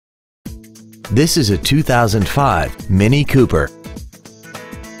This is a 2005 Mini Cooper.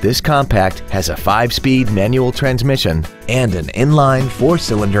 This compact has a 5-speed manual transmission and an inline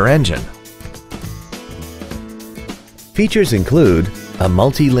 4-cylinder engine. Features include a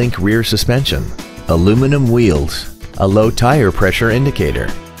multi-link rear suspension, aluminum wheels, a low tire pressure indicator,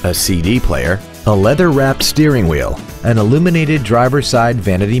 a CD player, a leather-wrapped steering wheel, an illuminated driver's side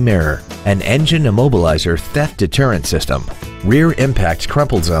vanity mirror, an engine immobilizer theft deterrent system, rear impact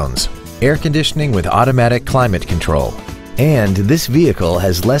crumple zones, air conditioning with automatic climate control, and this vehicle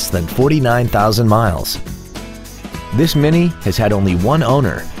has less than 49,000 miles. This Mini has had only one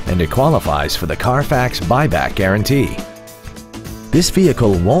owner and it qualifies for the Carfax buyback guarantee. This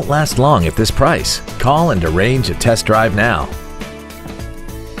vehicle won't last long at this price. Call and arrange a test drive now.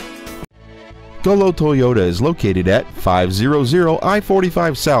 Gullo Toyota is located at 500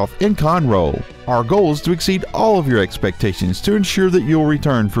 I-45 South in Conroe. Our goal is to exceed all of your expectations to ensure that you'll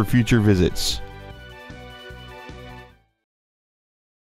return for future visits.